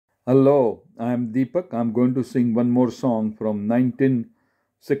Hello, I'm Deepak. I'm going to sing one more song from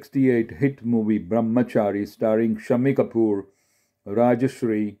 1968 hit movie Brahmachari starring Shammi Kapoor,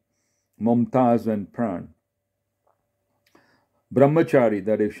 Rajshree, Mumtaz and Pran. Brahmachari,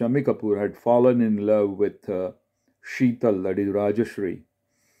 that is Shammi Kapoor, had fallen in love with Sheetal, that is Rajshree.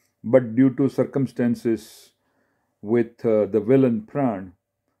 But due to circumstances with the villain Pran,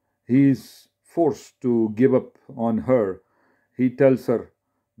 he is forced to give up on her. He tells her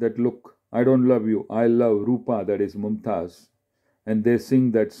that, look, I don't love you, I love Rupa, that is Mumtaz. And they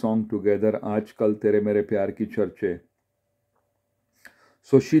sing that song together, Aajkal Tere Mere Pyar Ki Charche.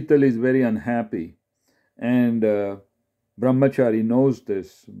 So Sheetal is very unhappy, and Brahmachari knows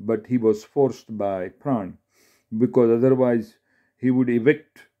this, but he was forced by Pran, because otherwise he would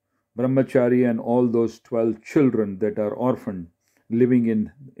evict Brahmachari and all those 12 children that are orphaned living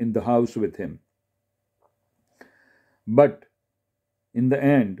in the house with him. But in the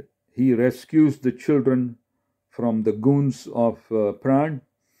end, he rescues the children from the goons of Pran,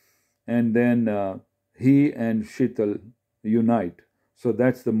 and then he and Sheetal unite. So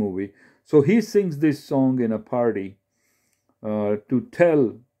that's the movie. So he sings this song in a party to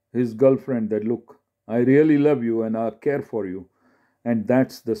tell his girlfriend that, look, I really love you and I care for you. And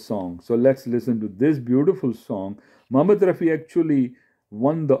that's the song. So let's listen to this beautiful song. Mohammed Rafi actually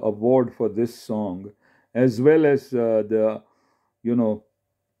won the award for this song, as well as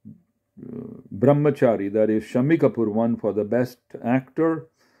Brahmachari, that is Shammi Kapoor, won for the best actor,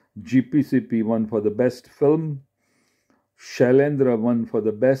 GPCP won for the best film, Shailendra won for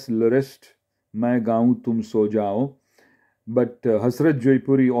the best lyrist, Main Gaun Tum So Jao, but Hasrat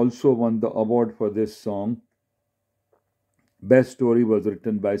Jaipuri also won the award for this song. Best story was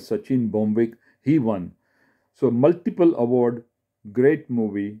written by Sachin Bomvik, he won. So multiple award, great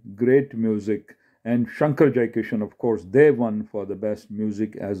movie, great music, and Shankar-Jaikishan, of course, they won for the best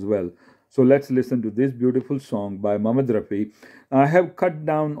music as well. So let's listen to this beautiful song by Mohammed Rafi. I have cut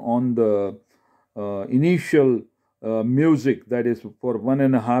down on the initial music, that is for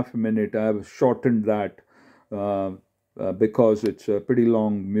 1.5 minutes. I have shortened that because it's a pretty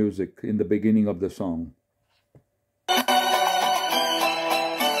long music in the beginning of the song.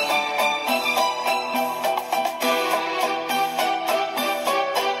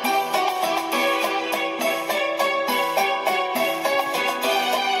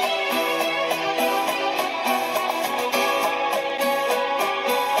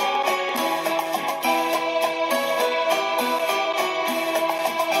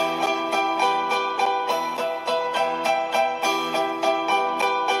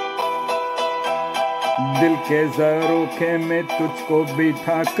 दिल के ज़रोखे में तुझको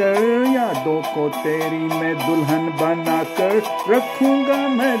बिठाकर, यादों को तेरी मैं दुल्हन बनाकर रखूंगा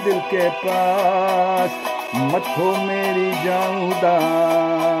मैं दिल के पास, मत हो मेरी जान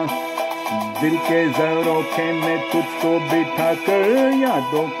उदास। दिल के ज़रोखे में तुझको बिठाकर,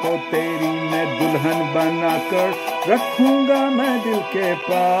 यादों को तेरी मैं दुल्हन बनाकर रखूंगा मैं दिल के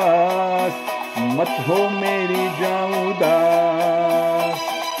पास, मत हो मेरी जान उदास।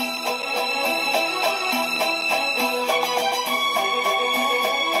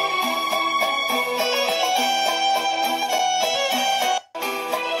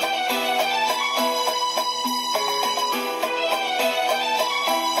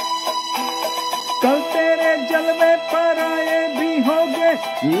 कल तेरे जलवे पर आए भी होंगे,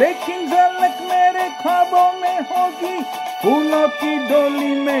 लेकिन झलक मेरे ख्वाबों में होगी। फूलों की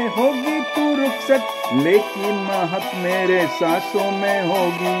डोली में होगी तू रुखसत, लेकिन महक मेरे सांसों में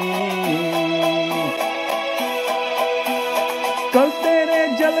होगी। कल तेरे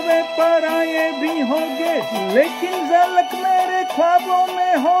जलवे पर आए भी होंगे, लेकिन झलक मेरे ख्वाबों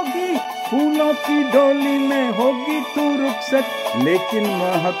में होगी। फूलों की डोली में होगी तू रुखसत, लेकिन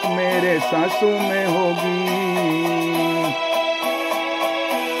महक मेरे सांसों में होगी।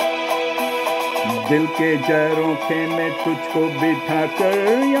 दिल के झरोखे में तुझको बिठाकर,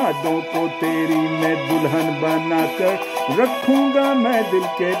 यादों को तेरी मैं दुल्हन बनाकर रखूंगा मैं दिल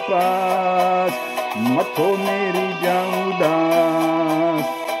के पास, मत हो मेरी जान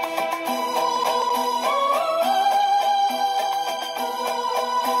उदास।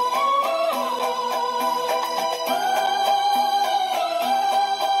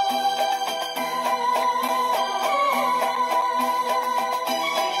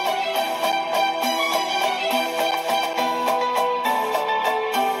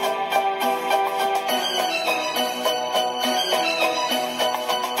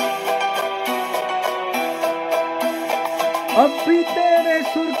 अब भी तेरे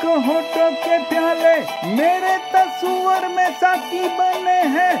सुर्ख होठों के प्याले मेरे तस्वर में साकी बने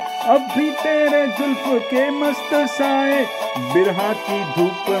हैं। अब भी तेरे जुल्फ के मस्त साए बिरहा की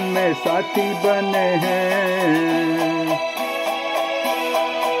धूप में साथी बने हैं।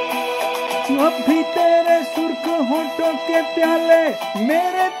 अब भी तेरे सुर्ख होठों के प्याले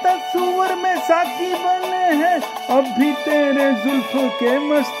मेरे तस्वीर में साथी बने हैं। अब भी तेरे जुल्फ के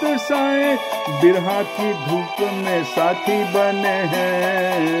मस्त साए बिरहा की धूप में साथी बने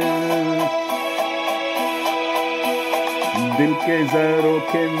हैं। दिल के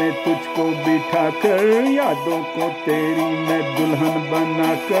ज़रोखे में तुझको बिठाकर यादों को तेरी मैं दुल्हन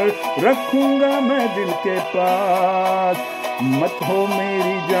बनाकर रखूंगा मैं दिल के पास, मत हो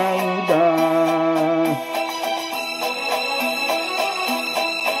मेरी जान उदास।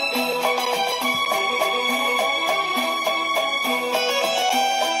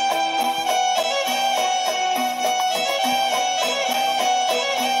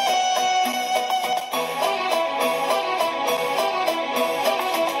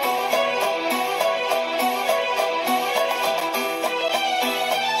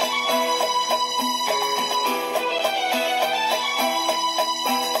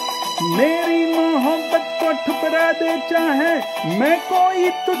 मेरी मोहब्बत को ठुकरा दे चाहे मैं कोई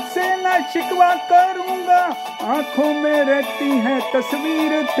तुझसे ना शिकवा करूंगा। आंखों में रहती है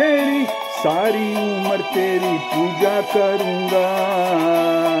तस्वीर तेरी, सारी उम्र तेरी पूजा करूंगा।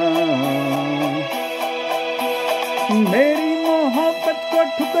 मेरी मोहब्बत को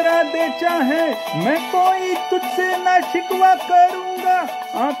ठुकरा दे चाहे मैं कोई तुझसे ना शिकवा करूंगा।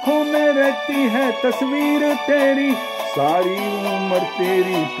 आंखों में रहती है तस्वीर तेरी, सारी उम्र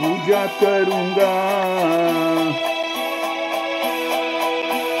तेरी पूजा करूंगा।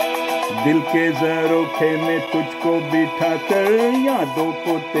 दिल के ज़रोखे में तुझको बिठाकर यादों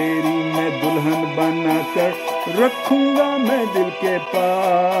को तेरी मैं दुल्हन बनाकर रखूंगा मैं दिल के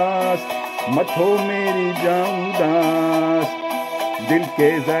पास, मत हो मेरी जान उदास। दिल के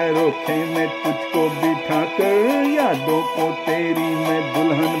ज़रोखे में तुझको बिठाकर यादों को तेरी मैं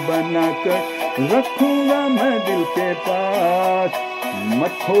दुल्हन बनाकर रखूंगा मैं दिल के पास,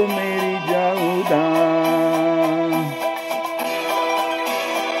 मत हो मेरी जान उदास।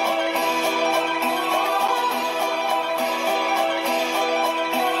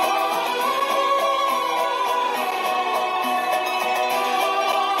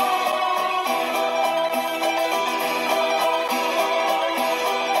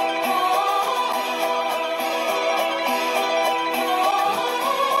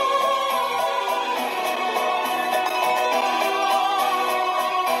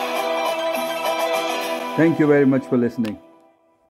 Thank you very much for listening.